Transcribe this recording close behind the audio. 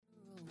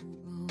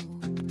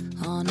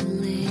on a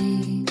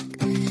lake.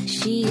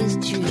 She is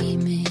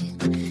dreaming,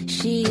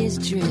 she is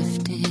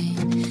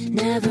drifting,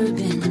 never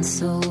been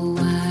so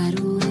wide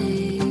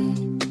awake.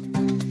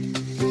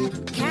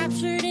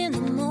 Captured in the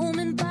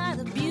moment by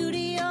the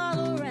beauty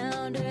all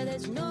around her,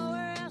 there's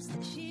nowhere else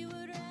that she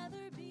would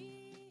rather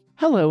be.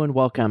 Hello and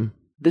welcome.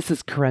 This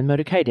is Karen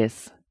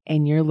Motakaitis,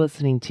 and you're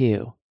listening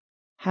to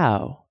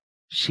How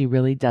She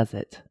Really Does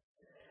It,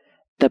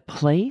 the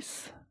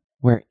place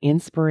where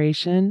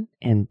inspiration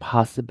and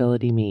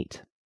possibility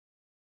meet.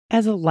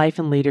 As a life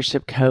and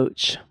leadership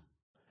coach,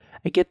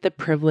 I get the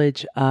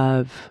privilege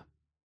of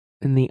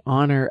and the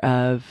honor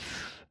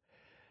of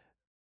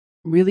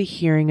really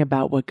hearing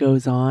about what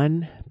goes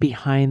on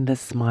behind the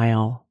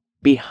smile,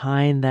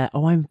 behind the,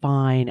 oh, I'm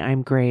fine,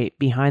 I'm great,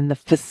 behind the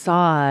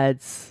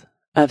facades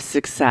of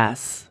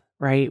success,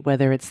 right?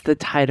 Whether it's the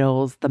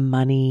titles, the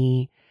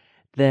money,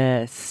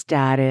 the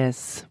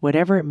status,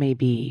 whatever it may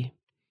be.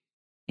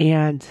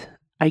 And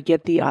I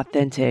get the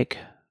authentic,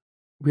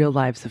 real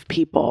lives of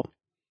people.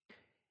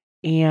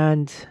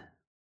 And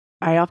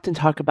I often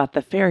talk about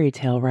the fairy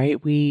tale,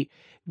 right? We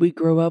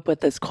grow up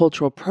with this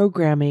cultural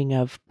programming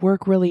of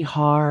work really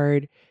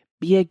hard,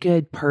 be a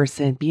good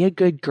person, be a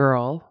good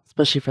girl,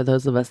 especially for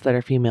those of us that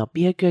are female,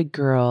 be a good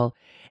girl,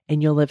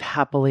 and you'll live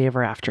happily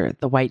ever after.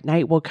 The white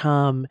knight will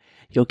come,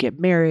 you'll get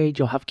married,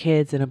 you'll have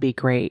kids, and it'll be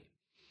great.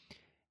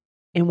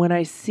 And when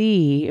I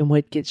see and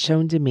what gets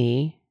shown to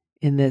me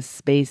in this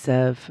space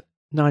of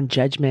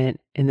non-judgment,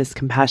 in this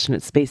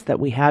compassionate space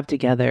that we have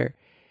together,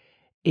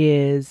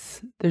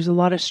 is there's a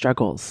lot of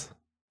struggles,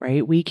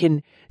 right? We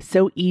can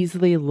so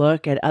easily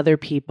look at other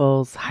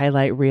people's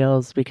highlight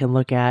reels. We can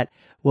look at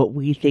what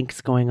we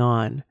think's going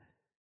on,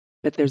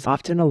 but there's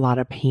often a lot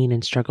of pain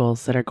and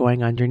struggles that are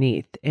going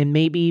underneath. And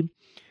maybe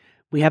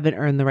we haven't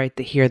earned the right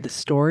to hear the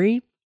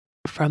story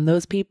from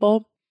those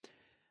people.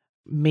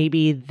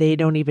 Maybe they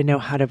don't even know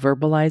how to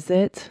verbalize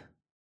it,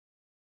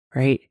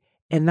 right?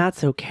 And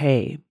that's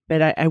okay.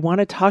 But I want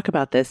to talk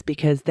about this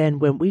because then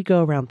when we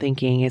go around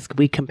thinking is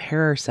we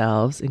compare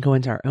ourselves and go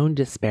into our own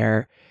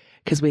despair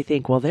because we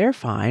think, well, they're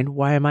fine.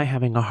 Why am I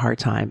having a hard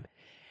time?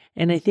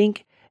 And I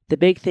think the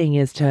big thing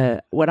is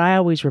what I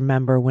always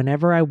remember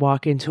whenever I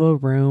walk into a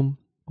room,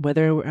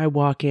 whether I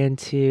walk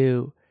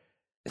into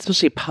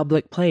especially a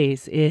public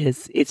place,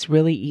 is it's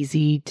really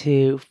easy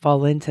to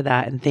fall into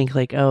that and think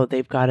like, oh,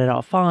 they've got it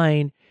all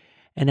fine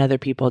and other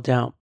people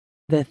don't.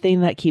 The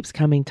thing that keeps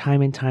coming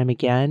time and time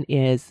again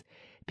is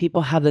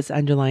people have this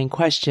underlying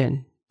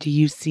question. Do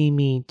you see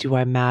me? Do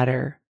I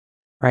matter?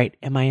 Right?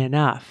 Am I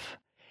enough?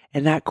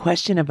 And that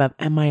question of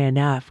am I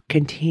enough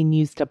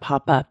continues to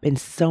pop up in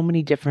so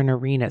many different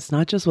arenas,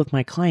 not just with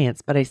my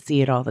clients, but I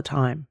see it all the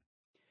time.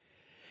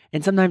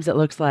 And sometimes it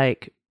looks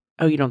like,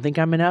 oh, you don't think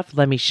I'm enough?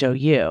 Let me show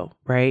you,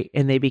 right?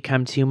 And they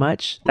become too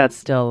much. That's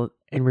still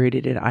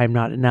enrooted in I'm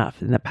not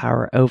enough and the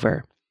power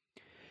over.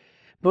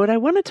 But what I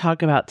want to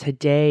talk about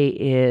today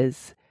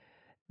is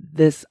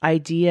this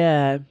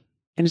idea,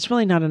 and it's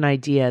really not an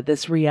idea.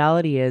 This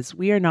reality is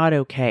we are not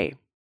okay.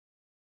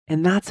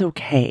 And that's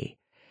okay.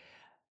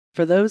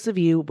 For those of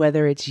you,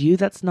 whether it's you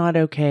that's not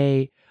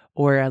okay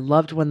or a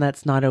loved one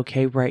that's not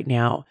okay right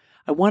now,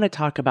 I want to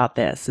talk about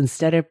this.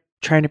 Instead of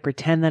trying to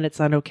pretend that it's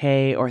not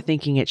okay or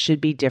thinking it should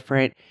be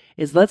different,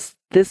 is let's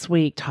this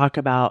week talk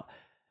about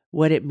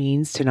what it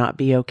means to not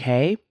be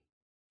okay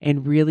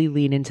and really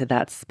lean into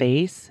that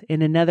space.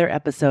 In another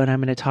episode, I'm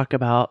going to talk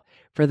about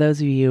for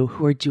those of you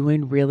who are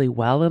doing really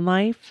well in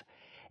life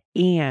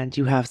and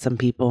you have some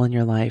people in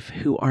your life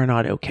who are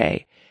not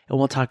okay. And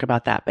we'll talk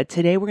about that. But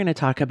today we're going to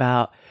talk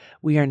about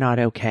we are not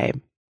okay.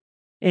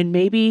 And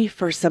maybe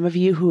for some of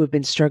you who have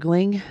been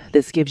struggling,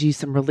 this gives you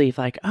some relief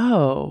like,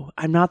 oh,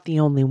 I'm not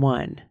the only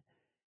one.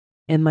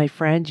 And my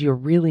friend, you're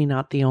really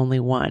not the only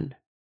one,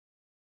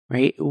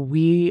 right?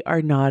 We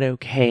are not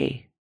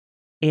okay.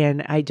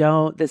 And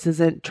this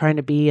isn't trying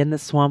to be in the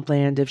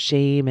swampland of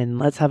shame and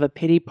let's have a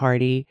pity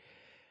party.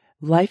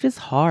 Life is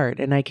hard,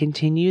 and I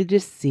continue to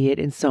see it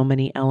in so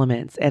many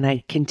elements, and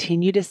I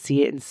continue to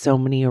see it in so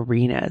many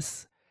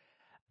arenas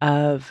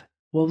of,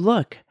 well,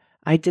 look,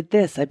 I did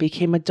this. I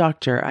became a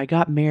doctor. I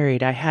got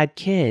married. I had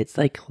kids.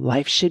 Like,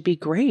 life should be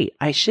great.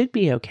 I should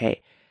be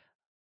okay.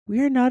 We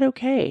are not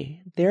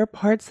okay. There are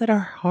parts that are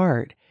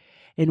hard.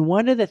 And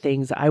one of the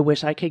things I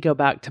wish I could go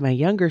back to my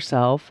younger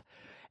self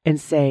and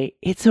say,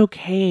 it's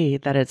okay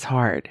that it's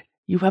hard.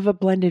 You have a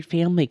blended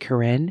family,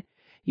 Corinne.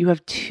 You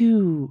have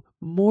 2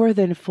 more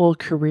than full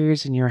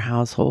careers in your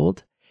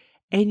household,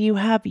 and you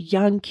have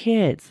young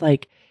kids.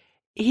 Like,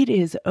 it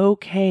is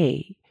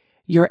okay.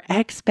 Your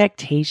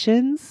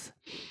expectations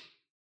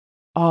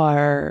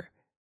are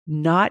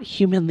not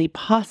humanly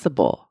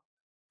possible,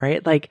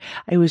 right? Like,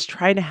 I was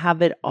trying to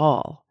have it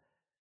all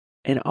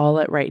and all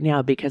it right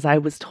now because I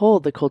was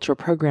told the cultural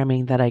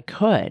programming that I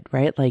could,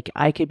 right? Like,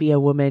 I could be a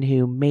woman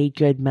who made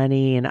good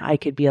money and I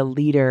could be a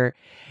leader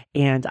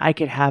and I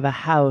could have a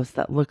house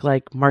that looked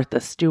like Martha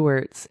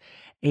Stewart's.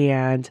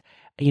 And,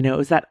 it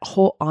was that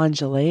whole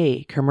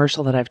Enjoli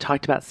commercial that I've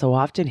talked about so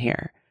often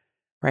here,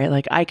 right?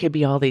 Like, I could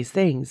be all these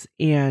things.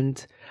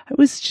 And I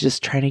was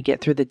just trying to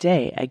get through the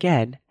day.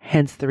 Again,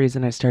 hence the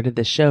reason I started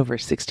this show over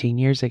 16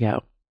 years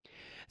ago.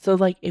 So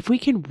if we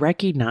can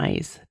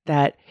recognize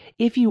that,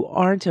 if you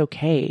aren't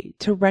okay,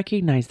 to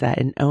recognize that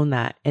and own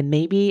that. And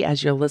maybe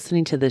as you're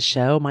listening to this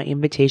show, my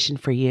invitation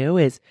for you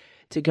is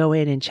to go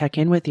in and check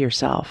in with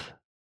yourself.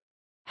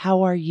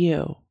 How are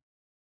you?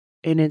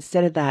 And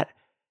instead of that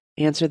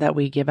answer that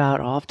we give out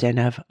often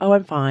of, oh,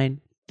 I'm fine,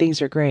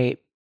 things are great.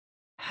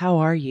 How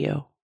are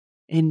you?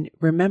 And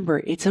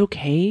remember, it's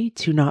okay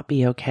to not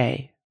be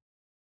okay.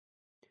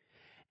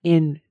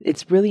 And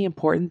it's really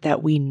important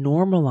that we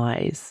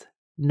normalize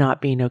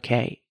not being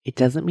okay. It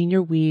doesn't mean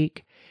you're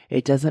weak.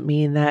 It doesn't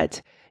mean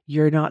that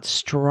you're not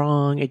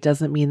strong. It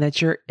doesn't mean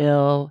that you're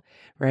ill,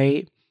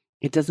 right?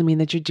 It doesn't mean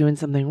that you're doing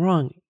something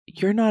wrong.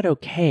 You're not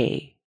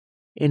okay.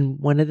 And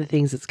one of the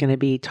things that's going to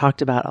be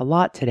talked about a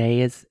lot today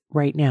is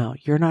right now.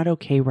 You're not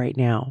okay right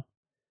now.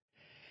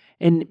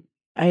 And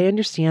I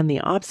understand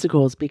the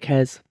obstacles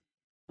because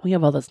we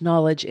have all this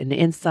knowledge and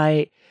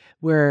insight.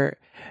 We're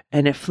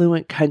an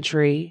affluent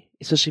country,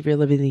 especially if you're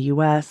living in the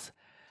US.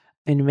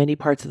 In many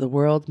parts of the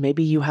world,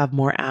 maybe you have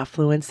more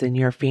affluence than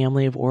your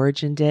family of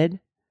origin did,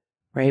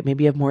 right?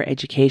 Maybe you have more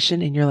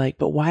education and you're like,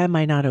 but why am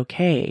I not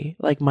okay?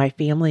 My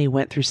family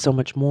went through so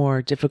much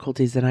more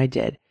difficulties than I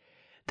did.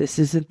 This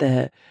isn't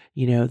the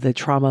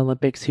trauma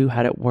Olympics who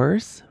had it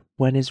worse.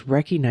 One is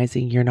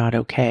recognizing you're not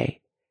okay.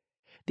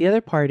 The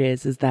other part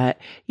is that,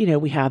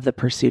 we have the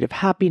Pursuit of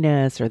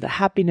Happiness or the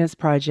Happiness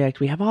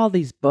Project. We have all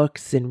these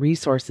books and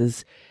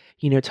resources,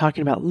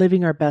 talking about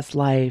living our best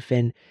life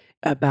and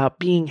about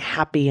being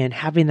happy and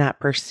having that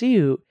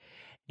pursuit.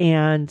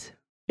 And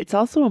it's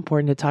also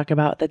important to talk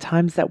about the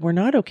times that we're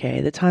not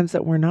okay, the times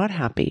that we're not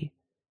happy,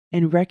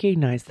 and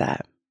recognize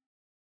that.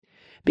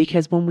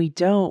 Because when we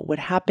don't, what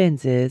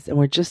happens is, and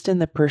we're just in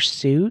the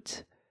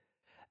pursuit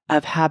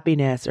of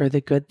happiness or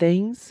the good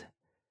things,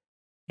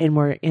 and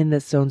we're in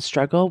this own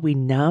struggle, we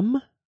numb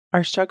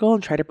our struggle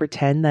and try to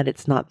pretend that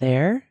it's not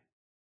there.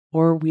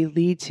 Or we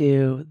lead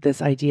to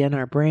this idea in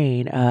our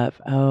brain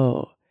of,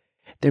 oh,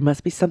 there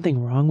must be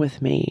something wrong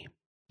with me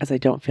as I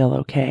don't feel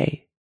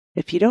okay.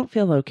 If you don't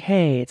feel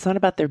okay, it's not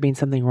about there being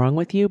something wrong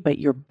with you, but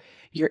your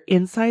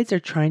insides are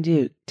trying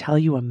to tell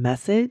you a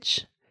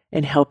message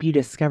and help you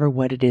discover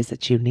what it is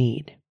that you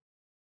need.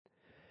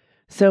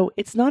 So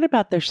it's not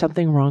about there's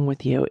something wrong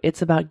with you.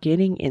 It's about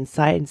getting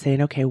insight and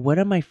saying, okay, what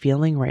am I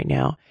feeling right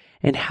now?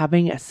 And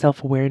having a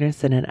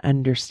self-awareness and an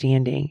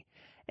understanding,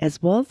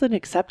 as well as an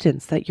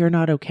acceptance that you're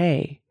not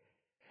okay.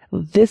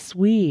 This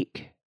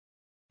week,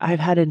 I've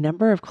had a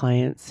number of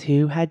clients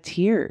who had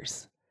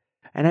tears.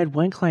 And I had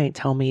one client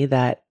tell me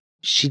that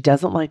she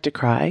doesn't like to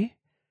cry,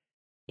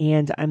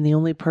 and I'm the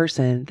only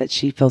person that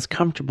she feels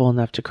comfortable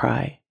enough to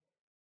cry,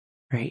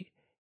 right?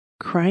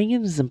 Crying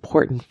is an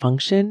important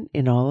function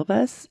in all of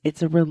us.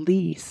 It's a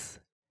release.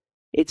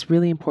 It's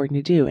really important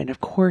to do. And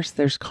of course,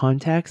 there's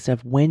context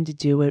of when to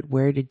do it,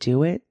 where to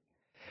do it,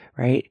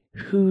 right?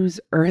 Who's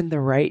earned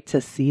the right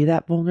to see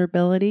that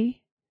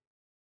vulnerability,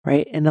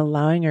 right? And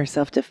allowing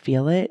ourselves to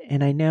feel it.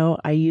 And I know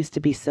I used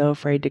to be so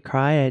afraid to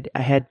cry.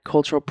 I had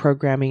cultural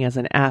programming as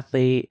an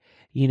athlete,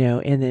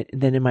 and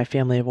then in my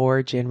family of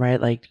origin,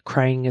 right?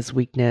 Crying is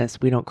weakness.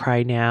 We don't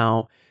cry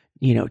now.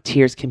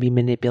 Tears can be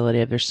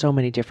manipulative. There's so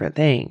many different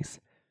things.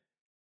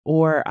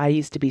 Or I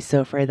used to be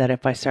so afraid that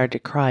if I started to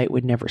cry, it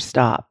would never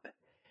stop.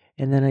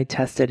 And then I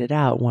tested it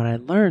out. What I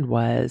learned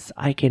was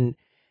I can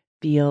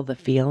feel the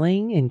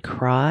feeling and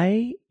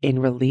cry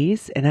and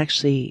release and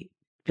actually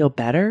feel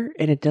better,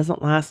 and it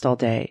doesn't last all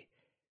day.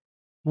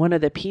 One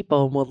of the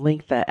people, and we'll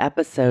link the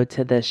episode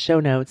to the show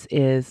notes,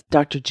 is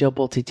Dr. Jill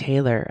Bolte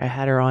Taylor. I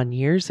had her on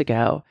years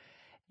ago,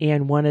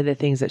 and one of the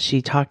things that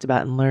she talked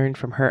about and learned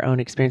from her own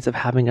experience of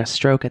having a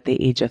stroke at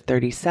the age of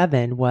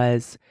 37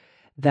 was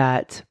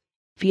that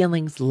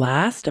feelings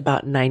last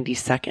about 90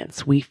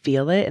 seconds. We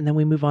feel it, and then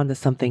we move on to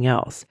something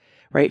else,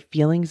 right?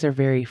 Feelings are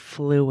very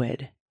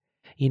fluid.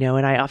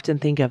 And I often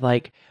think of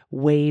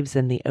waves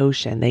in the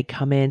ocean. They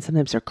come in,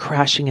 sometimes they're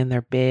crashing and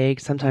they're big,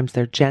 sometimes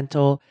they're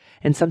gentle,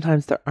 and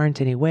sometimes there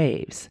aren't any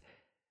waves.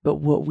 But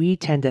what we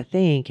tend to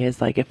think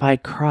is if I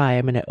cry,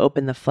 I'm going to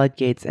open the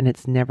floodgates and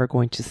it's never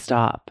going to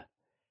stop.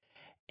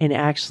 And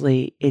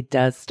actually, it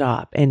does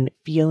stop. And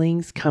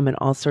feelings come in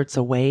all sorts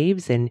of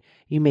waves, and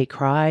you may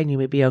cry and you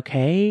may be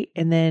okay,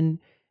 and then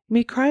you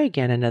may cry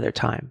again another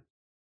time.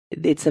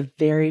 It's a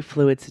very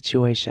fluid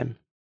situation.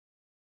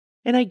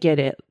 And I get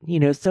it.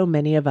 So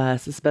many of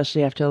us,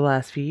 especially after the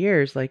last few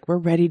years, we're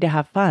ready to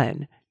have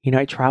fun.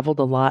 I traveled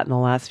a lot in the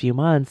last few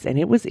months, and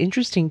it was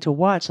interesting to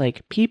watch.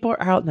 People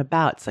are out and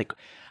about. It's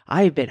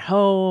I've been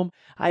home.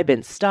 I've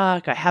been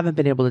stuck. I haven't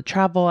been able to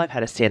travel. I've had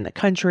to stay in the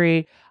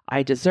country.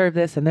 I deserve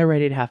this, and they're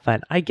ready to have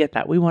fun. I get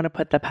that. We want to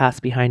put the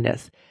past behind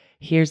us.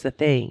 Here's the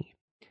thing.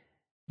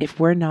 If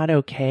we're not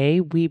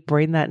okay, we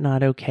bring that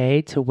not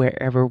okay to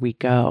wherever we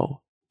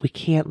go. We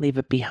can't leave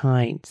it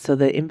behind. So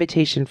the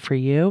invitation for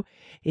you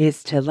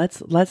is to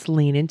let's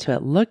lean into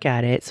it, look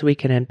at it so we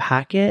can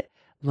unpack it,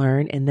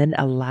 learn, and then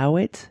allow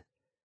it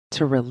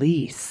to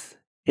release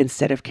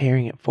instead of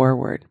carrying it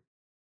forward.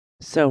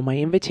 So my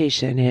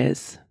invitation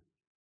is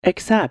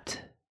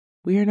accept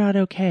we are not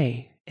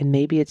okay. And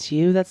maybe it's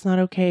you that's not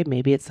okay.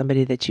 Maybe it's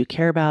somebody that you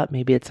care about.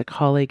 Maybe it's a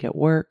colleague at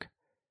work.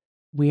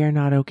 We are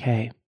not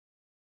okay.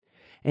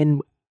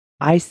 And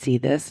I see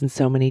this in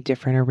so many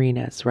different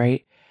arenas,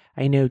 right?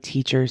 I know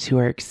teachers who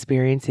are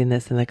experiencing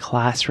this in the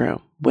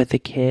classroom with the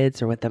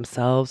kids or with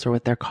themselves or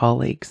with their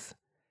colleagues,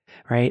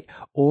 right?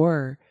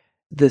 Or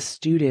the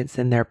students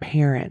and their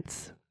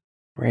parents,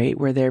 right?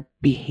 Where they're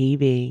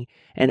behaving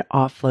and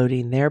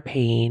offloading their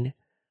pain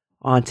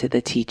onto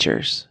the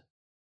teachers,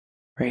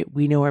 right?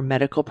 We know our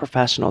medical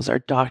professionals, our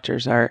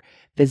doctors, our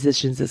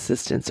physician's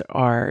assistants,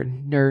 our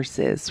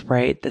nurses,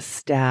 right? The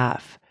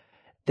staff,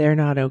 they're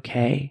not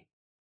okay.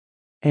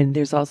 And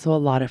there's also a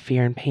lot of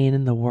fear and pain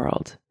in the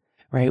world,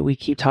 right? We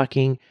keep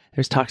talking,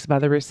 there's talks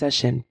about the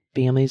recession.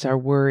 Families are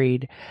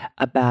worried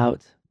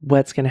about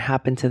what's going to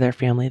happen to their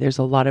family. There's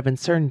a lot of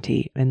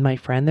uncertainty. And my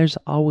friend, there's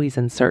always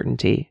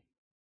uncertainty,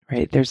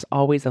 right? There's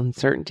always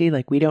uncertainty.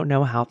 Like we don't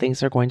know how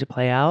things are going to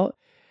play out.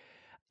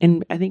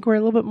 And I think we're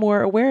a little bit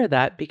more aware of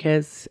that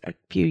because a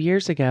few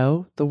years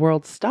ago, the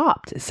world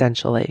stopped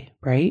essentially,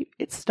 right?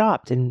 It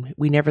stopped and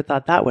we never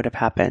thought that would have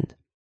happened.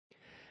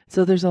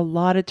 So there's a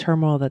lot of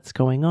turmoil that's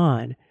going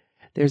on.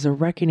 There's a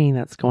reckoning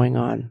that's going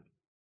on.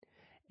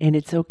 And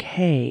it's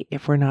okay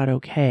if we're not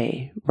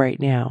okay right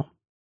now.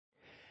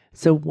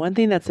 So one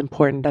thing that's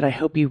important that I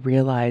hope you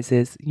realize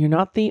is you're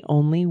not the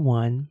only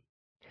one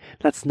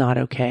that's not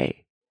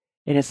okay.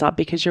 And it's not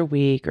because you're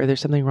weak or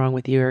there's something wrong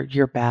with you or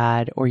you're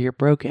bad or you're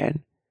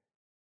broken.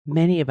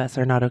 Many of us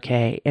are not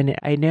okay. And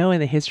I know in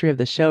the history of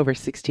the show over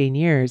 16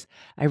 years,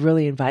 I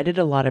really invited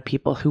a lot of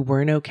people who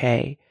weren't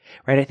okay,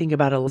 right? I think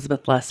about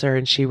Elizabeth Lesser,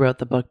 and she wrote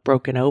the book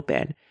Broken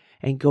Open,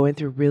 and going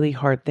through really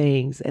hard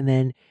things and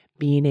then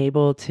being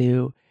able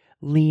to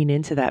lean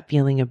into that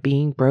feeling of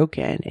being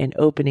broken and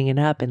opening it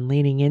up and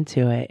leaning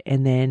into it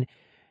and then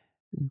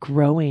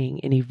growing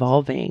and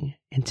evolving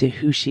into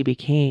who she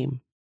became,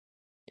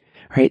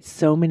 right?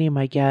 So many of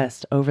my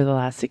guests over the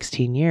last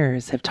 16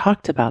 years have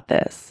talked about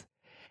this.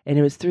 And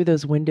it was through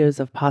those windows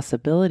of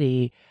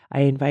possibility,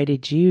 I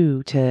invited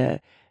you to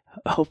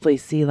hopefully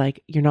see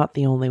like you're not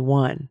the only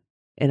one.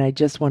 And I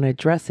just want to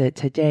address it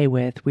today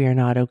with we are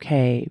not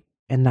okay.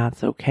 And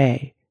that's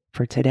okay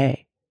for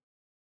today.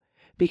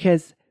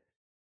 Because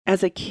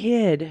as a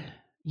kid,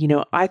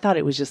 I thought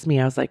it was just me.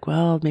 I was like,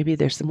 well, maybe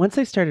once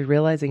I started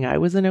realizing I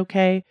wasn't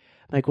okay,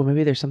 I'm like, well,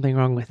 maybe there's something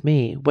wrong with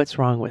me. What's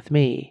wrong with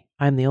me?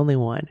 I'm the only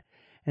one.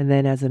 And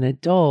then as an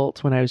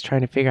adult, when I was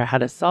trying to figure out how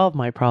to solve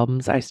my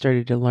problems, I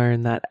started to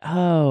learn that,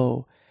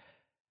 oh,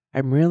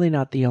 I'm really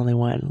not the only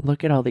one.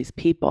 Look at all these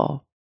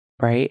people,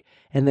 right?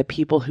 And the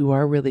people who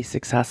are really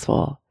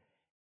successful,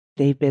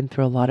 they've been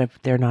through a lot of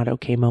they're not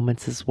okay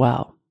moments as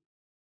well.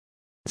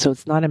 So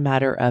it's not a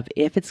matter of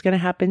if it's going to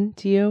happen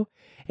to you,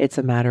 it's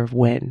a matter of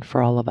when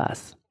for all of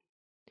us.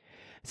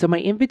 So my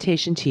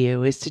invitation to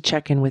you is to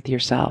check in with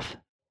yourself.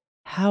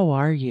 How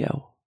are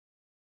you?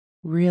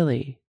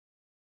 Really?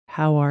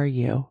 How are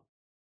you?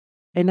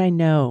 And I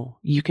know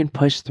you can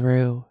push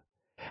through.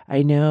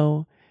 I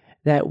know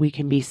that we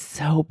can be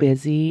so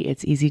busy,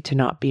 it's easy to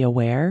not be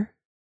aware.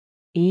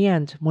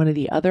 And one of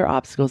the other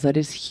obstacles that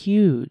is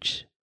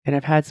huge, and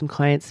I've had some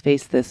clients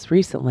face this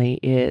recently,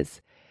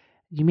 is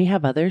you may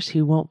have others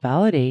who won't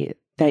validate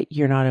that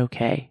you're not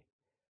okay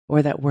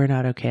or that we're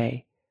not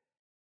okay.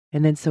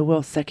 And then so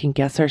we'll second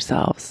guess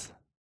ourselves.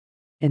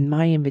 And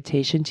my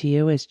invitation to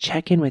you is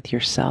check in with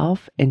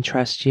yourself and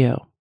trust you.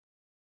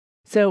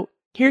 So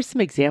here's some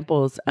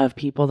examples of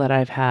people that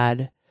I've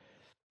had,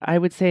 I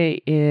would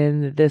say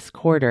in this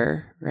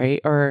quarter, right?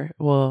 Or,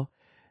 well,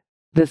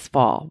 this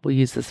fall. We'll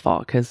use this fall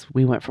because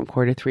we went from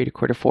quarter 3 to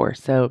quarter 4.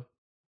 So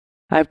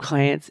I have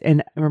clients,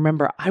 and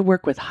remember, I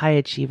work with high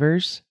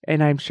achievers,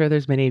 and I'm sure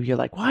there's many of you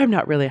like, well, I'm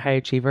not really a high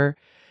achiever.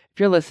 If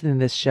you're listening to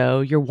this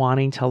show, you're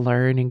wanting to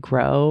learn and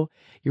grow.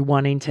 You're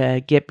wanting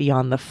to get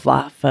beyond the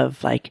fluff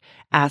of like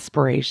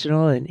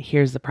aspirational, and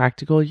here's the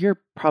practical.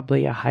 You're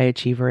probably a high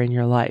achiever in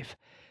your life.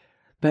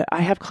 But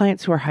I have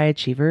clients who are high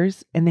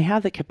achievers, and they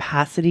have the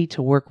capacity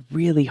to work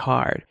really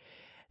hard.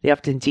 They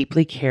often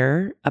deeply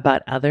care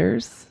about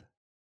others.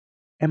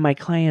 And my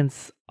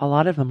clients, a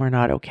lot of them are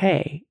not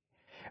okay,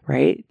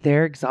 right?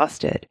 They're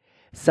exhausted.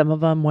 Some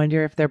of them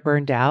wonder if they're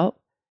burned out,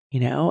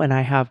 and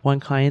I have one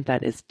client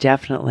that is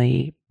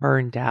definitely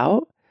burned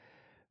out,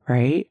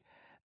 right?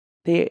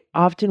 They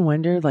often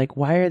wonder, like,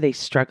 why are they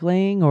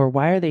struggling or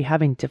why are they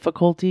having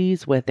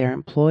difficulties with their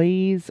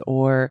employees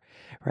or,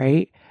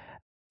 right?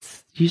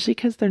 It's usually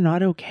because they're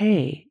not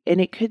okay. And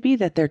it could be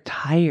that they're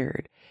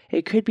tired.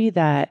 It could be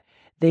that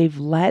they've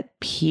let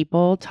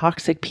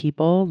toxic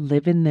people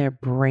live in their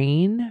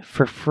brain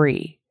for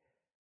free,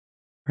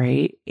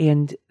 right?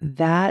 And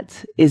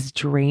that is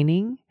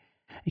draining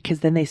because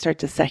then they start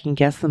to second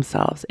guess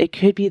themselves. It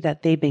could be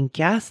that they've been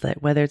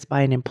gaslit, whether it's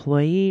by an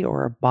employee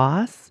or a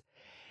boss.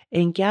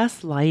 And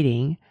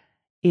gaslighting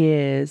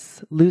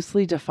is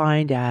loosely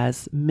defined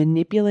as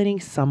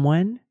manipulating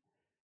someone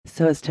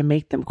so as to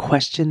make them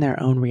question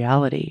their own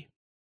reality.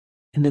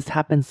 And this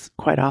happens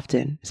quite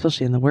often,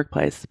 especially in the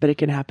workplace, but it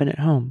can happen at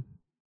home.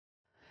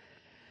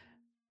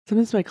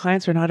 Sometimes my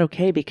clients are not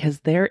okay because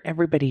they're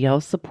everybody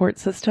else's support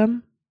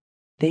system.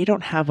 They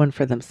don't have one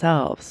for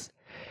themselves,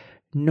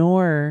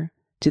 nor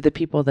do the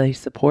people they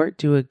support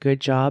do a good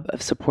job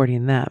of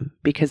supporting them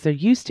because they're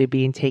used to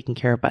being taken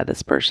care of by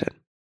this person.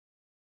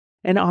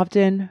 And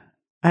often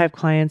I have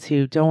clients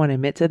who don't want to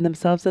admit to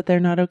themselves that they're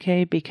not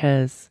okay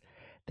because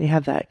they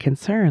have that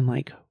concern,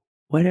 like,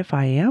 what if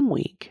I am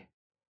weak?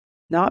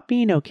 Not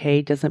being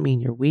okay doesn't mean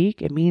you're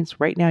weak. It means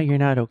right now you're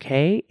not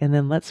okay. And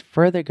then let's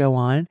further go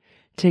on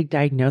to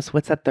diagnose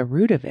what's at the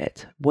root of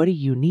it. What do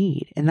you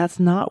need? And that's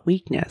not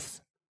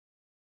weakness.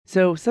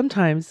 So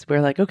sometimes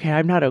we're like, okay,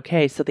 I'm not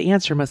okay. So the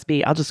answer must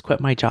be, I'll just quit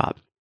my job,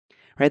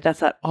 right?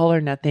 That's that all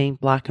or nothing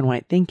black and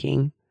white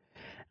thinking.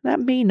 That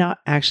may not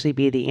actually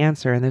be the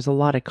answer. And there's a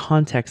lot of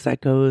context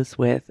that goes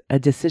with a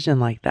decision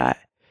like that.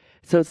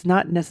 So it's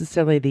not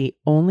necessarily the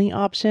only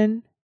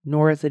option,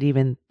 nor is it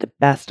even the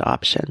best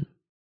option.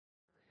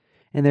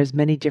 And there's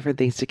many different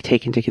things to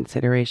take into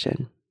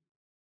consideration.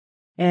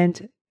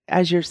 And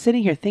as you're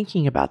sitting here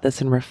thinking about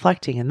this and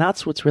reflecting, and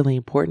that's what's really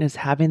important, is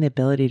having the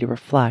ability to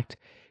reflect,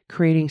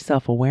 creating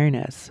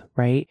self-awareness,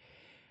 right?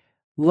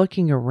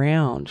 Looking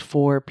around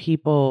for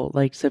people,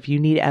 like, so if you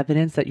need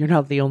evidence that you're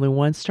not the only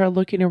one, start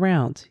looking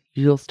around.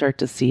 You'll start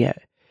to see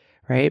it,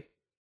 right?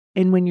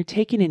 And when you're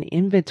taking an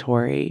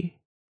inventory,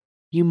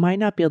 you might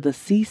not be able to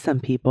see some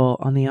people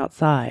on the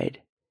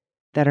outside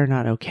that are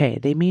not okay.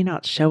 They may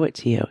not show it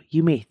to you.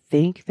 You may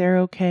think they're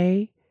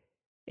okay,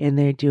 and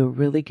they do a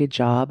really good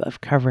job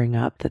of covering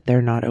up that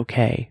they're not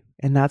okay.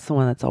 And that's the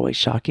one that's always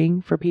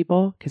shocking for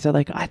people because they're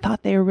like, I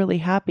thought they were really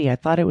happy. I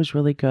thought it was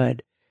really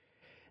good.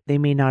 They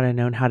may not have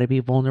known how to be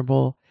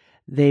vulnerable.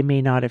 They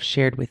may not have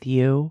shared with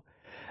you.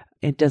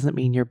 It doesn't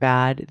mean you're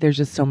bad. There's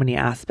just so many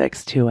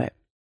aspects to it.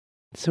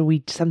 So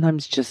we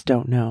sometimes just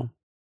don't know.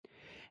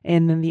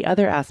 And then the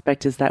other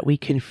aspect is that we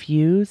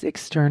confuse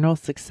external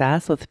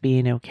success with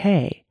being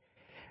okay,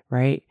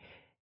 right?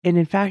 And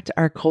in fact,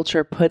 our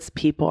culture puts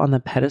people on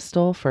the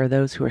pedestal for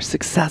those who are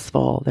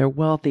successful, they're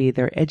wealthy,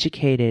 they're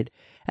educated,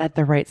 at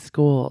the right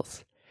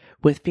schools,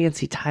 with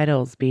fancy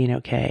titles being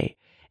okay.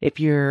 If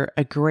you're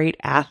a great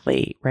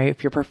athlete, right?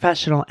 If you're a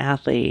professional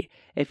athlete,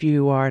 if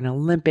you are an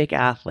Olympic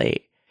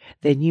athlete,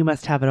 then you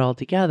must have it all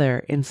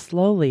together. And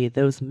slowly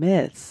those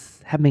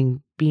myths have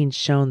been being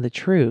shown the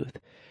truth,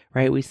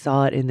 right? We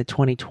saw it in the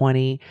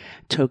 2020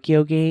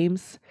 Tokyo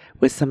Games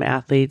with some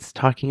athletes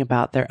talking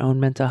about their own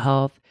mental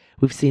health.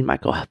 We've seen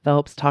Michael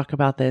Phelps talk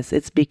about this.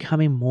 It's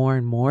becoming more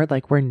and more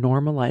like we're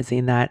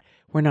normalizing that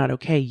we're not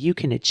okay. You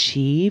can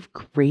achieve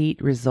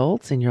great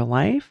results in your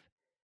life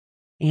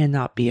and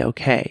not be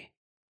okay,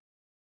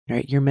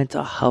 right? Your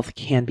mental health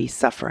can be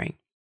suffering.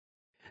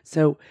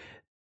 So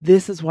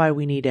this is why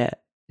we need to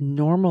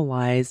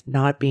normalize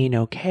not being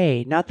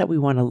okay. Not that we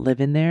want to live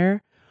in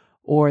there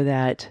or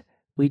that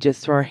we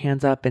just throw our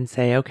hands up and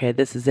say, okay,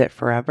 this is it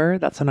forever.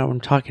 That's not what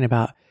I'm talking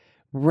about.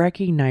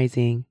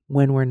 Recognizing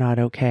when we're not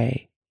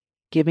okay.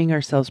 Giving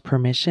ourselves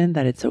permission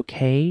that it's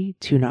okay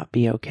to not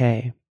be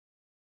okay.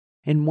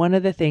 And one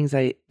of the things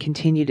I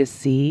continue to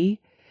see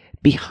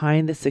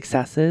behind the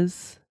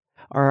successes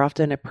are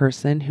often a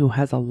person who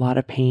has a lot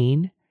of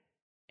pain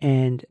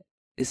and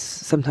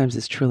sometimes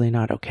is truly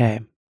not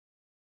okay.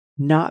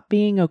 Not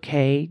being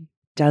okay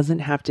doesn't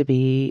have to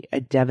be a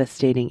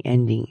devastating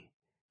ending,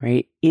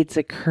 right? It's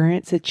a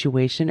current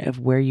situation of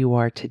where you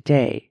are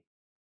today.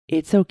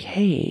 It's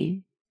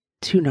okay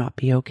to not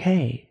be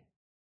okay.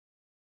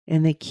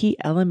 And the key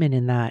element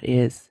in that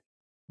is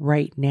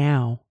right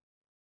now.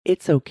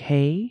 It's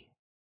okay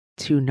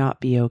to not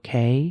be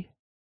okay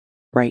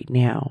right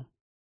now.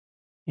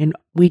 And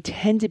we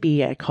tend to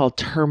be, I call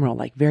terminal,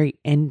 like very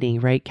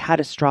ending, right?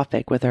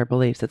 Catastrophic with our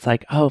beliefs. It's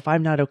like, oh, if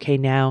I'm not okay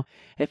now,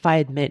 if I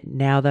admit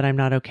now that I'm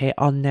not okay,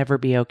 I'll never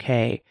be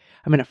okay.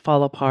 I'm going to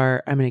fall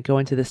apart. I'm going to go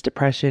into this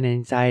depression and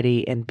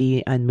anxiety and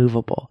be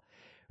unmovable,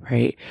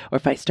 right? Or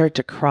if I start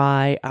to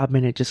cry, I'm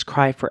going to just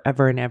cry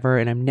forever and ever,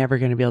 and I'm never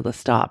going to be able to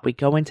stop. We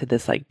go into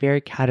this like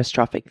very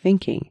catastrophic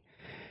thinking,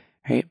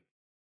 right?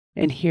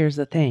 And here's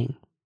the thing.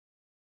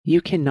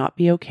 You cannot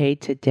be okay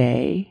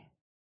today.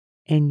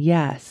 And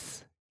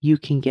yes, you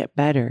can get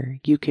better.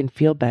 You can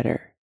feel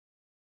better.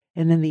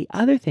 And then the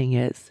other thing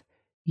is,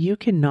 you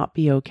cannot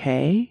be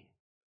okay.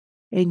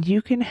 And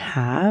you can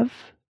have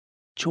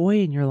joy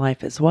in your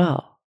life as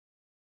well.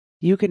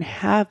 You can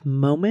have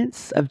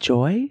moments of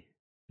joy.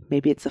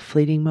 Maybe it's a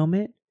fleeting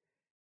moment.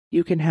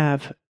 You can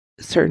have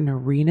certain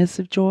arenas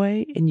of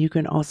joy, and you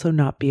can also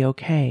not be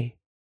okay.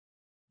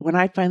 When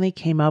I finally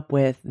came up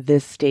with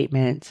this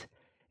statement,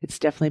 it's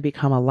definitely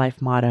become a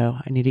life motto.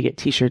 I need to get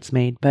t-shirts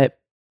made, but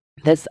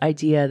this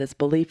idea, this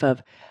belief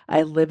of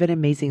I live an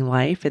amazing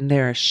life and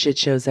there are shit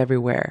shows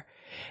everywhere.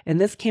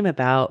 And this came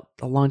about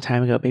a long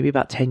time ago, maybe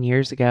about 10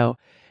 years ago.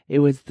 It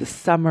was the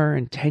summer,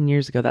 and 10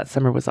 years ago, that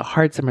summer was a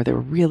hard summer. There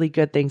were really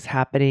good things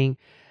happening.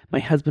 My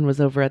husband was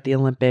over at the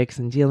Olympics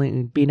and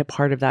being a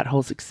part of that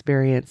whole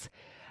experience.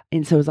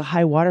 And so it was a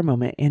high water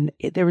moment, and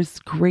there was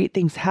great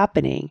things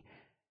happening.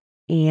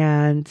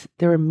 And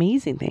there were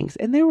amazing things.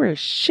 And there were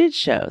shit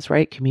shows,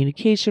 right?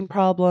 Communication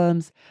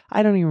problems.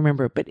 I don't even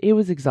remember, but it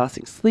was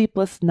exhausting.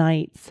 Sleepless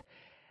nights.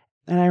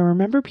 And I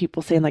remember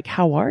people saying, like,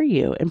 how are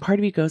you? And part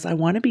of you goes, I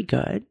want to be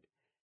good.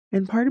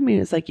 And part of me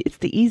is like, it's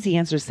the easy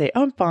answer to say,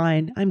 oh, I'm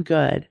fine. I'm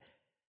good.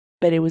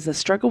 But it was a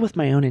struggle with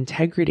my own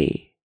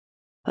integrity.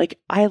 Like,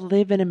 I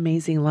live an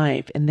amazing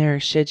life and there are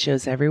shit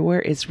shows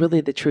everywhere. It's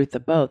really the truth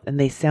of both. And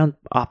they sound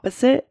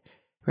opposite,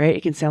 right?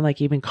 It can sound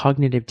like even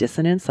cognitive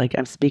dissonance, like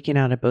I'm speaking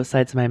out of both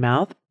sides of my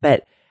mouth,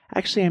 but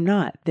actually I'm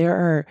not. There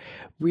are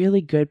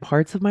really good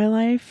parts of my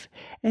life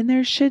and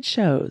there's shit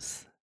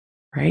shows,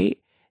 right?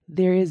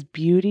 There is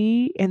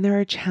beauty and there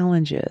are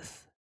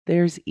challenges.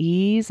 There's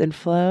ease and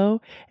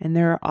flow and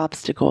there are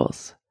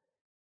obstacles.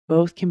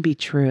 Both can be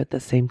true at the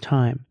same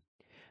time.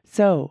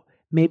 So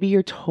maybe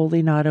you're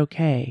totally not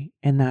okay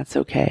and that's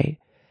okay.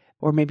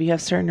 Or maybe you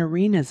have certain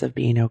arenas of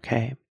being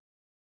okay.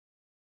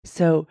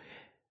 So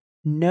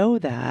know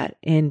that,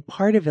 and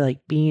part of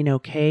like being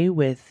okay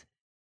with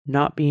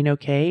not being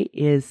okay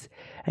is,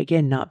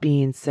 again, not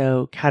being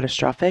so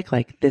catastrophic,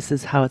 like this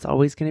is how it's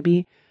always going to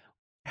be.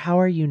 How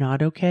are you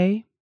not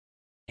okay?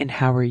 And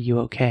how are you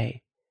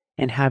okay?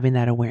 And having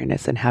that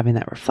awareness and having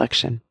that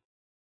reflection.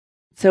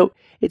 So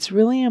it's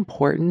really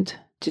important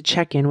to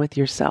check in with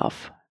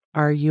yourself.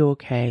 Are you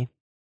okay?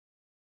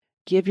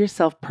 Give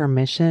yourself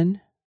permission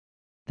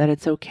that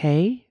it's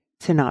okay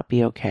to not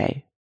be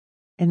okay.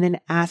 And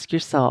then ask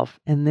yourself,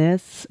 and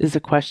this is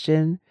a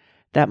question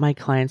that my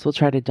clients will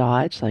try to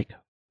dodge, like,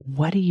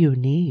 what do you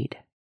need?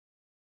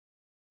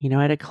 You know,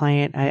 I had a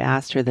client, I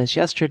asked her this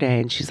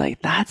yesterday, and she's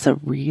like, that's a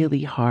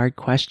really hard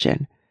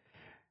question.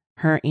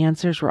 Her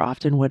answers were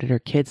often, what did her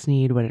kids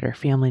need? What did her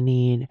family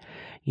need?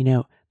 You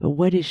know, but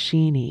what does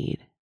she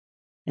need?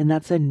 And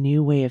that's a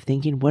new way of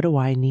thinking. What do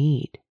I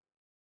need?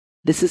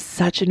 This is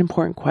such an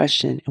important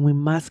question, and we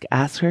must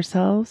ask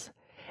ourselves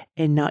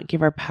and not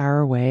give our power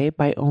away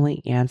by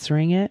only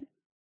answering it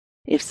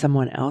if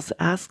someone else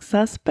asks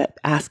us, but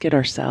ask it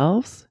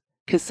ourselves.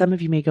 Because some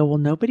of you may go, well,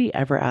 nobody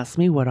ever asked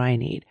me what I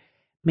need.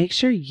 Make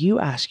sure you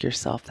ask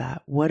yourself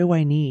that. What do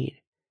I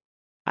need?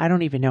 I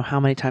don't even know how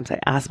many times I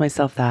ask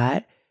myself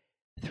that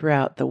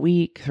throughout the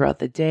week, throughout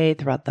the day,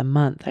 throughout the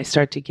month. I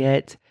start to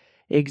get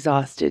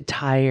exhausted,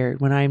 tired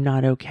when I'm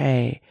not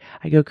okay.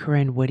 I go,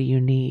 Corinne, what do you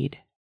need?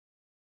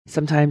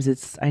 Sometimes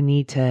it's, I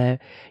need to,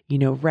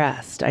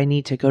 rest. I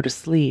need to go to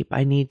sleep.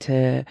 I need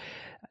to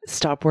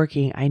stop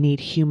working. I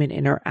need human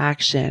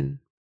interaction,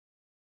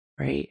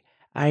 right?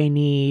 I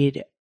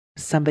need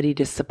somebody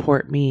to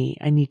support me.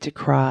 I need to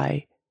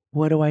cry.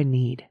 What do I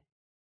need?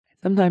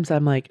 Sometimes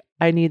I'm like,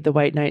 I need the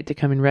white knight to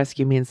come and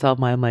rescue me and solve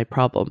my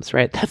problems,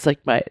 right?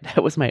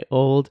 That was my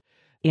old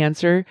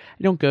answer.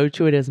 I don't go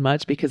to it as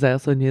much because I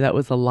also knew that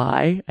was a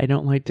lie. I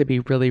don't like to be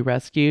really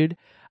rescued.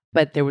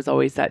 But there was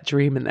always that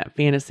dream and that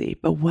fantasy.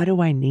 But what do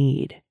I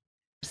need?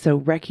 So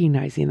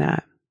recognizing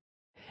that.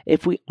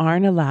 If we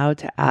aren't allowed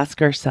to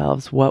ask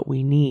ourselves what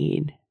we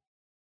need,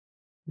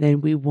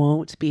 then we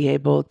won't be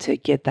able to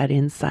get that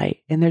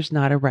insight. And there's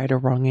not a right or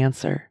wrong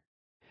answer.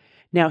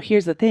 Now,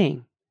 here's the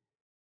thing.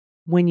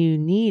 When you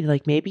need,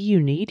 like maybe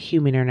you need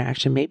human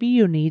interaction, maybe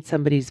you need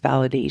somebody's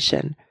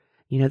validation,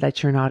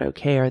 that you're not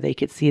okay, or they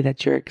could see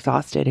that you're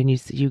exhausted and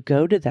you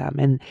go to them.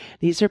 And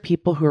these are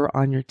people who are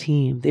on your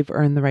team. They've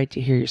earned the right to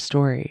hear your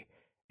story.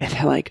 And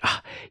they're like, oh,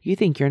 you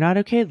think you're not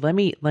okay? Let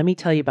me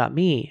tell you about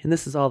me. And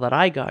this is all that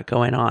I got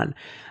going on.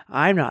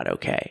 I'm not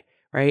okay.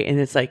 Right. And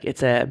it's like,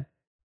 it's a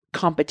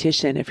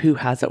competition of who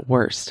has it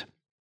worst.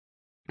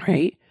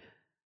 Right.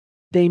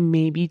 They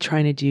may be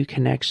trying to do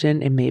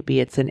connection and maybe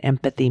it's an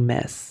empathy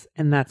miss.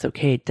 And that's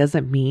okay. It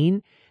doesn't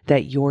mean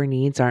that your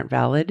needs aren't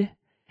valid.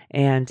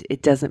 And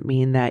it doesn't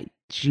mean that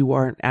you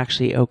aren't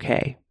actually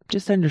okay.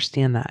 Just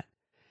understand that.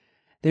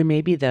 There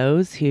may be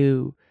those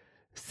who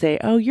say,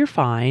 oh, you're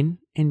fine,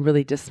 and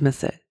really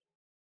dismiss it.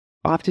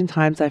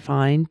 Oftentimes I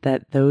find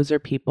that those are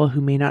people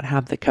who may not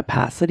have the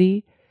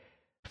capacity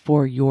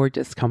for your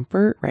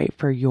discomfort, right?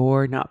 For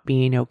your not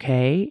being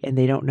okay. And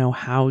they don't know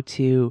how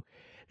to,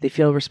 they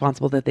feel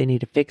responsible that they need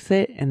to fix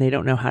it and they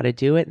don't know how to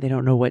do it. They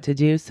don't know what to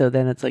do. So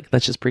then it's like,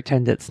 let's just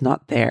pretend it's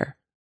not there.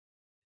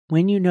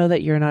 When you know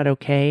that you're not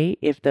okay,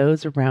 if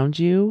those around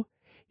you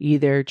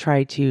either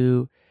try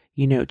to,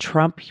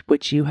 trump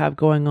what you have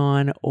going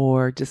on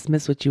or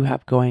dismiss what you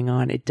have going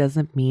on, it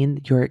doesn't mean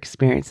your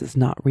experience is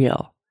not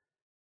real.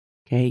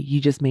 Okay.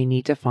 You just may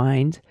need to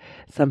find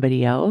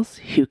somebody else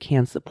who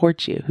can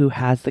support you, who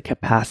has the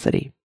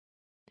capacity.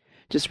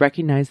 Just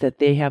recognize that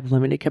they have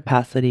limited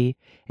capacity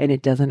and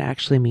it doesn't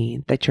actually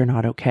mean that you're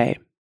not okay.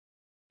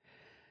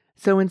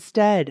 So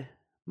instead,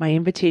 my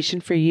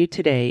invitation for you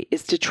today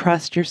is to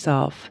trust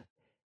yourself,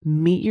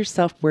 meet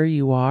yourself where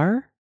you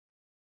are,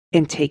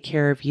 and take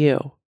care of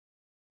you.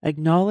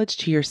 Acknowledge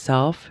to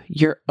yourself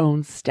your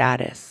own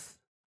status.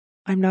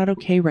 I'm not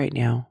okay right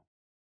now.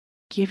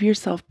 Give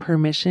yourself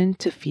permission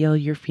to feel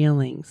your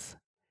feelings.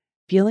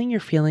 Feeling your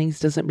feelings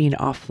doesn't mean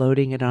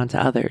offloading it onto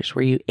others,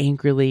 where you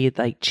angrily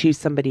choose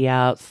somebody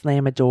out,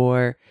 slam a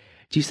door,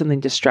 do something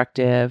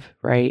destructive,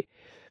 right?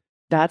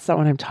 That's not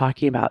what I'm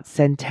talking about.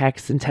 Send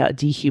texts and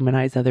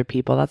dehumanize other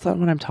people. That's not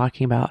what I'm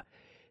talking about.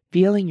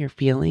 Feeling your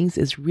feelings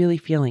is really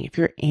feeling. If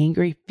you're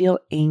angry, feel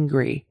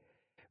angry,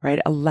 right?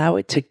 Allow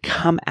it to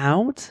come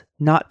out,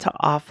 not to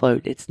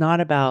offload. It's not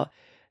about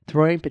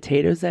throwing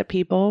potatoes at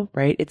people,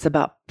 right? It's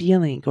about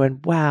feeling, going,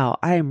 wow,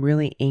 I am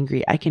really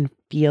angry. I can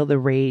feel the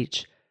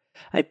rage.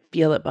 I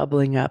feel it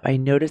bubbling up. I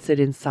notice it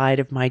inside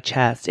of my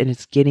chest and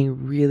it's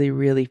getting really,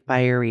 really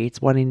fiery.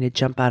 It's wanting to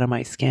jump out of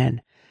my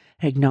skin.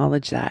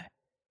 Acknowledge that,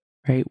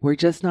 right? We're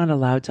just not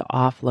allowed to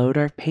offload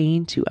our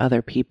pain to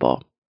other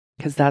people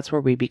because that's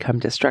where we become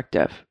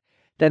destructive.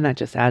 Then that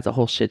just adds a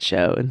whole shit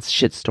show and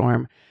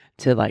shitstorm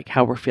to like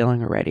how we're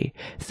feeling already.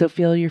 So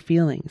feel your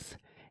feelings.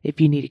 If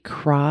you need to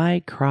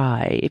cry,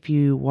 cry. If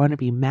you want to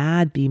be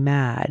mad, be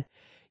mad.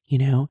 You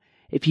know,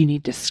 if you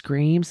need to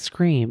scream,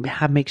 scream.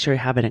 Make sure you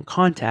have it in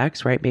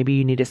context, right? Maybe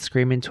you need to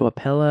scream into a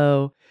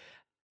pillow.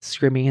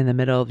 Screaming in the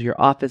middle of your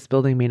office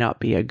building may not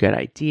be a good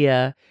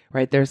idea,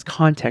 right? There's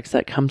context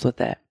that comes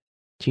with it.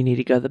 Do you need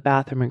to go to the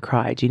bathroom and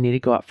cry? Do you need to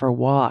go out for a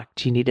walk?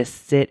 Do you need to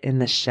sit in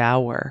the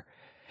shower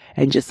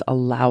and just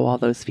allow all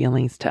those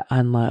feelings to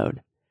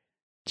unload?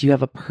 Do you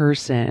have a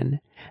person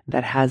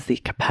that has the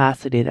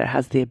capacity, that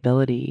has the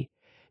ability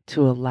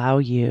to allow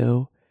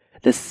you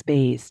the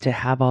space to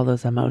have all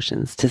those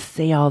emotions, to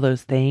say all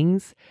those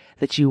things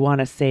that you want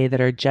to say that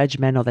are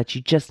judgmental, that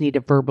you just need to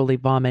verbally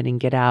vomit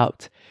and get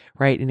out,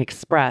 right? And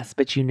express,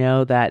 but you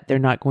know that they're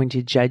not going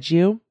to judge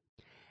you.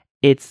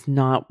 It's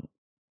not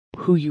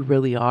who you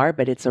really are,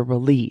 but it's a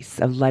release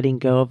of letting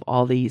go of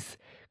all these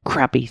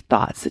crappy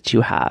thoughts that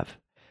you have.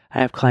 I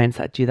have clients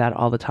that do that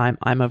all the time.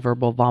 I'm a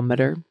verbal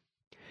vomiter.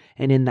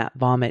 And in that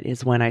vomit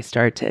is when I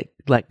start to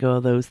let go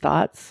of those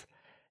thoughts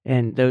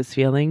and those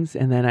feelings.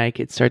 And then I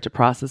could start to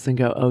process and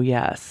go, oh,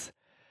 yes,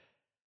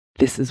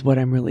 this is what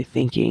I'm really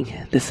thinking.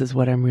 This is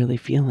what I'm really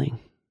feeling.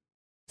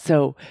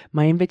 So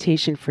my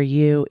invitation for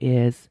you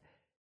is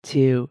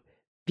to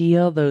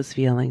feel those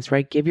feelings,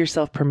 right? Give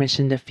yourself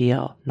permission to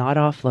feel, not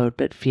offload,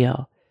 but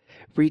feel.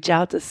 Reach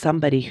out to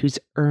somebody who's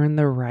earned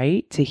the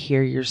right to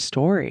hear your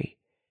story.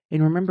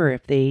 And remember,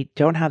 if they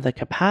don't have the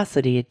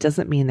capacity, it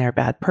doesn't mean they're a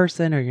bad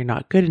person or you're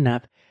not good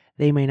enough.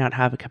 They may not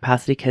have a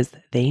capacity because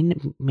they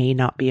may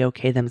not be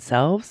okay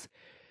themselves.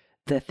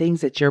 The things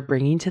that you're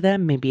bringing to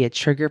them may be a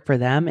trigger for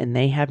them and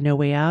they have no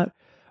way out,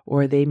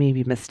 or they may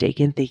be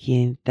mistaken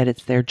thinking that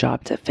it's their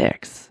job to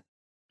fix.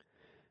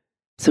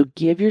 So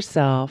give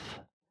yourself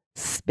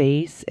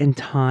space and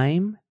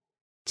time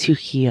to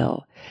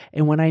heal.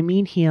 And when I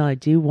mean heal, I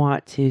do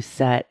want to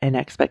set an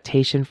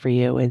expectation for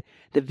you. And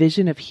the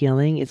vision of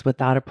healing is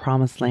without a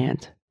promised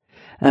land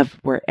of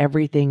where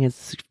everything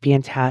is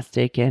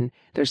fantastic and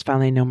there's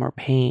finally no more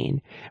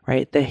pain,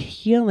 right? The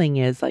healing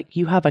is like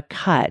you have a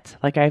cut.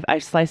 Like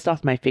I've sliced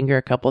off my finger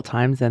a couple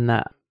times and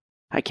I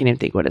can't even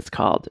think what it's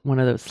called. One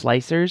of those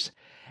slicers,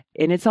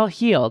 and it's all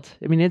healed.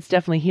 I mean, it's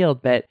definitely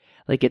healed, but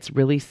like it's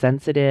really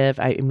sensitive.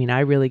 I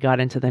really got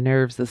into the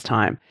nerves this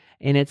time.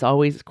 And it's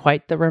always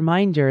quite the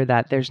reminder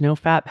that there's no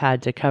fat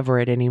pad to cover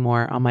it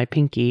anymore on my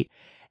pinky.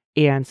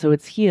 And so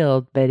it's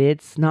healed, but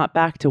it's not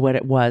back to what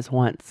it was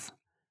once,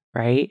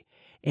 right?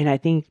 And I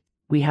think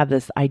we have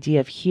this idea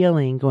of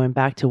healing going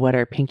back to what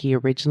our pinky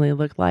originally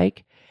looked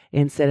like,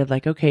 instead of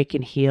like, okay, it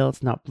can heal,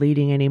 it's not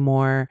bleeding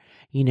anymore.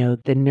 You know,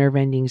 the nerve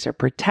endings are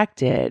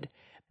protected,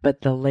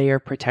 but the layer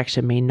of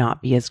protection may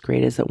not be as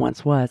great as it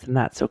once was. And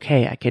that's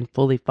okay. I can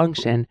fully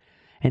function.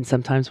 And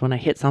sometimes when I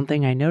hit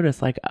something, I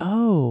notice like,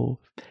 oh,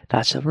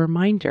 that's a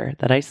reminder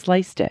that I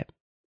sliced it,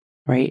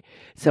 right?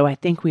 So I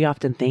think we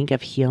often think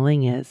of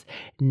healing as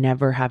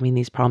never having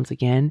these problems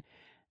again.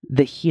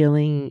 The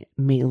healing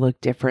may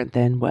look different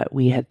than what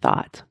we had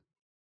thought,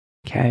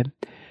 okay?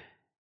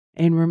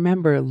 And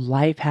remember,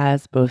 life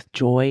has both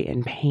joy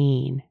and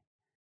pain.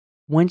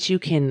 Once you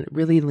can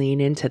really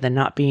lean into the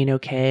not being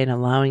okay and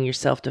allowing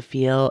yourself to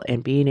feel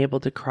and being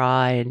able to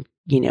cry and,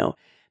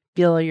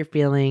 feel all your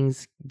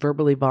feelings,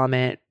 verbally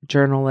vomit,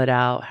 journal it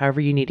out,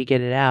 however you need to get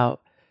it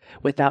out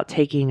without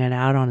taking it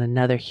out on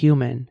another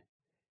human,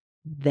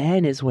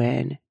 then is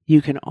when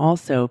you can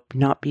also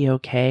not be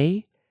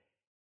okay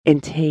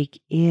and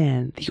take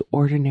in the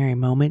ordinary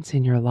moments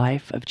in your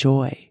life of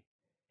joy.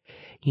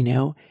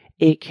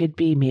 It could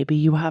be maybe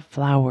you have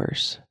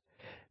flowers,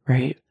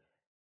 right?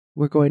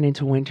 We're going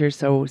into winter,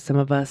 so some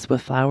of us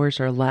with flowers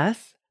are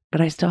less,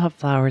 but I still have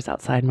flowers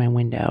outside my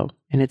window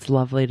and it's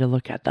lovely to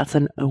look at. That's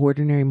an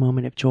ordinary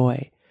moment of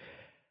joy.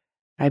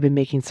 I've been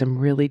making some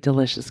really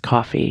delicious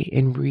coffee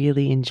and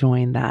really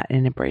enjoying that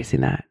and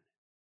embracing that.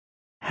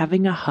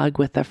 Having a hug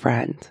with a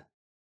friend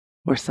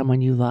or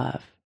someone you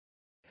love,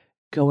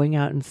 going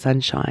out in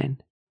sunshine.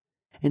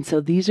 And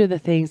so these are the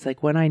things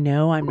like when I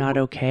know I'm not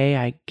okay,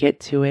 I get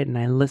to it and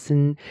I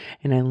listen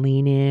and I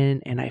lean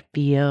in and I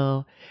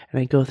feel and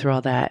I go through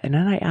all that. And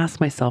then I ask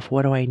myself,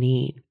 what do I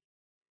need?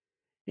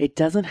 It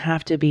doesn't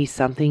have to be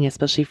something,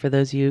 especially for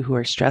those of you who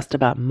are stressed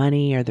about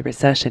money or the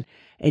recession.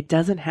 It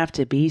doesn't have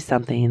to be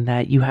something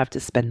that you have to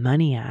spend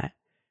money at,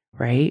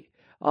 right?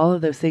 All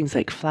of those things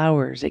like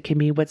flowers, it can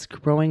be what's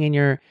growing in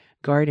your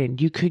garden.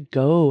 You could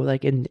go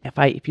like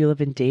if you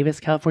live in Davis,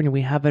 California,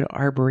 we have an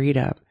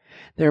arboretum.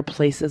 There are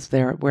places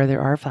there where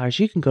there are flowers.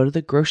 You can go to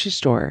the grocery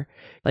store,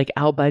 like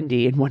Al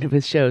Bundy in one of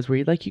his shows, where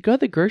you go to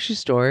the grocery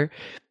store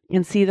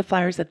and see the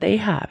flowers that they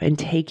have and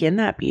take in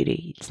that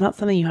beauty. It's not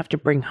something you have to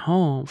bring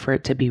home for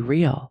it to be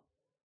real.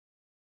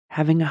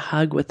 Having a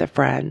hug with a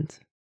friend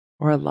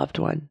or a loved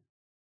one.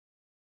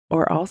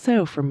 Or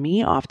also for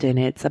me, often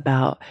it's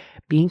about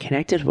being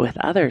connected with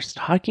others,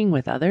 talking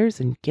with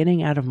others and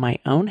getting out of my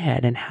own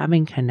head and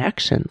having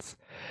connections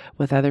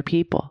with other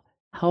people,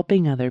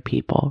 helping other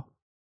people,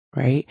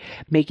 right?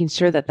 Making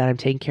sure that I'm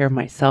taking care of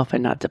myself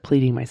and not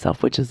depleting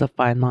myself, which is a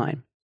fine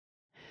line.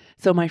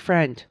 So my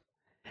friend,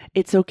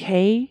 it's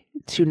okay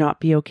to not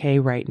be okay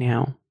right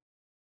now.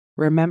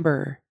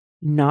 Remember,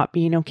 not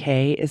being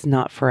okay is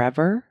not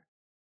forever.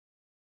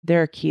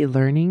 There are key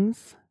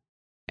learnings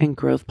and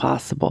growth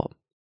possible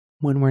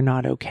when we're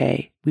not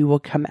okay. We will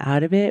come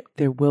out of it.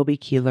 There will be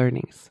key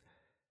learnings.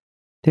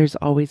 There's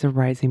always a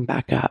rising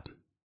back up.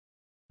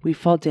 We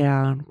fall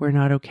down. We're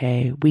not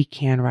okay. We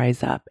can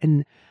rise up.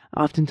 And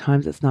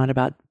oftentimes it's not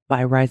about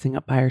by rising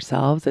up by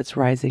ourselves. It's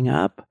rising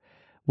up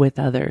with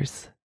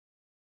others,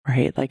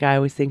 right? Like I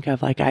always think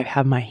of like I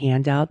have my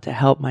hand out to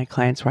help my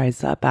clients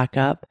rise up, back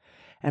up,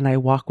 and I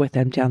walk with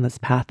them down this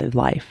path of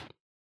life.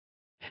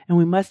 And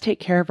we must take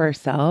care of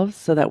ourselves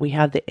so that we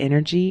have the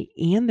energy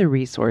and the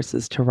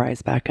resources to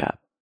rise back up.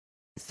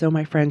 So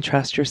my friend,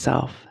 trust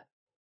yourself.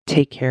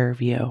 Take care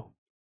of you.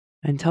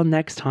 Until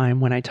next time,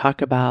 when I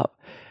talk about,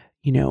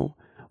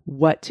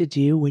 what to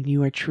do when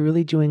you are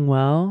truly doing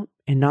well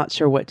and not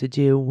sure what to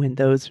do when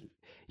those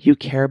you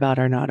care about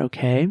are not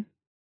okay.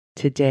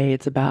 Today,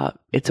 it's about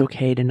it's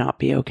okay to not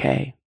be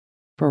okay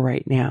for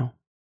right now.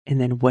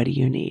 And then what do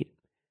you need?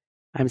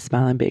 I'm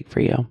smiling big for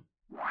you.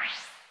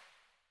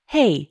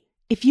 Hey.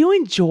 If you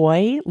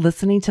enjoy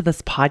listening to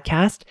this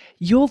podcast,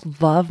 you'll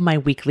love my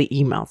weekly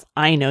emails.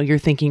 I know you're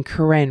thinking,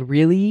 Corinne,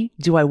 really?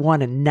 Do I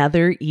want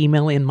another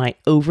email in my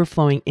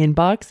overflowing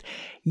inbox?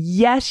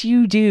 Yes,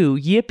 you do.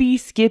 Yippee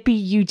skippy,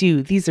 you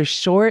do. These are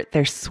short.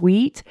 They're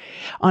sweet.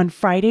 On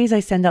Fridays, I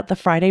send out the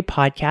Friday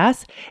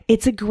podcast.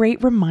 It's a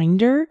great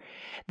reminder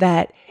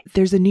that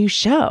there's a new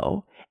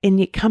show. And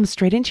it comes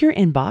straight into your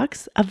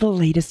inbox of the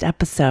latest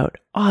episode.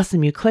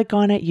 Awesome. You click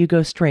on it, you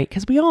go straight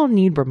because we all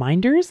need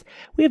reminders.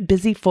 We have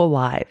busy, full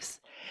lives.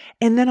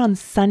 And then on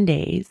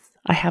Sundays,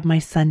 I have my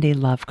Sunday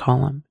love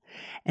column.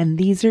 And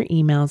these are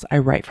emails I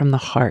write from the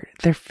heart.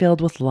 They're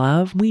filled with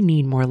love. We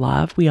need more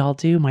love. We all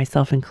do,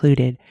 myself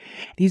included.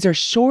 These are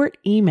short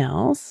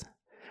emails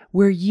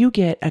where you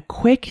get a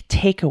quick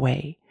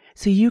takeaway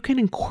so you can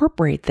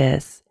incorporate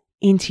this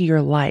into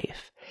your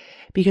life.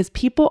 Because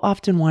people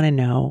often want to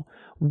know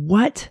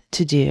what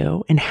to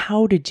do and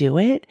how to do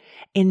it.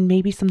 And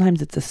maybe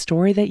sometimes it's a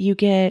story that you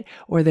get,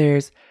 or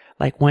there's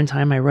like one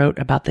time I wrote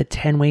about the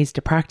 10 ways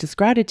to practice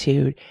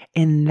gratitude.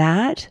 And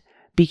that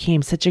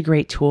became such a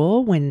great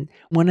tool when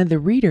one of the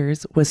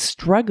readers was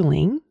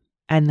struggling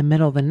in the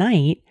middle of the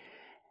night,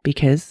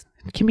 because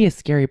it can be a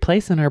scary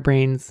place in our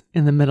brains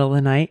in the middle of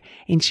the night.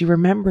 And she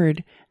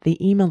remembered the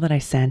email that I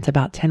sent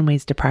about 10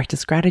 ways to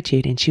practice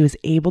gratitude. And she was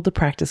able to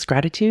practice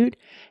gratitude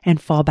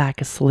and fall back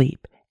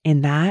asleep.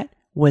 And that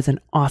was an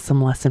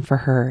awesome lesson for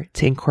her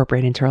to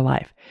incorporate into her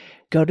life.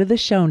 Go to the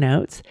show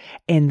notes,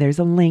 and there's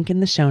a link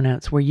in the show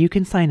notes where you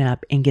can sign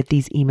up and get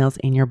these emails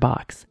in your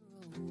box.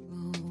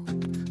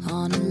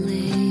 On a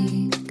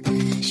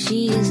lake,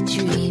 she is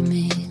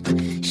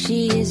dreaming,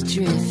 she is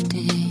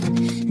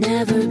drifting,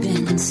 never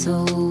been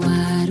so wild.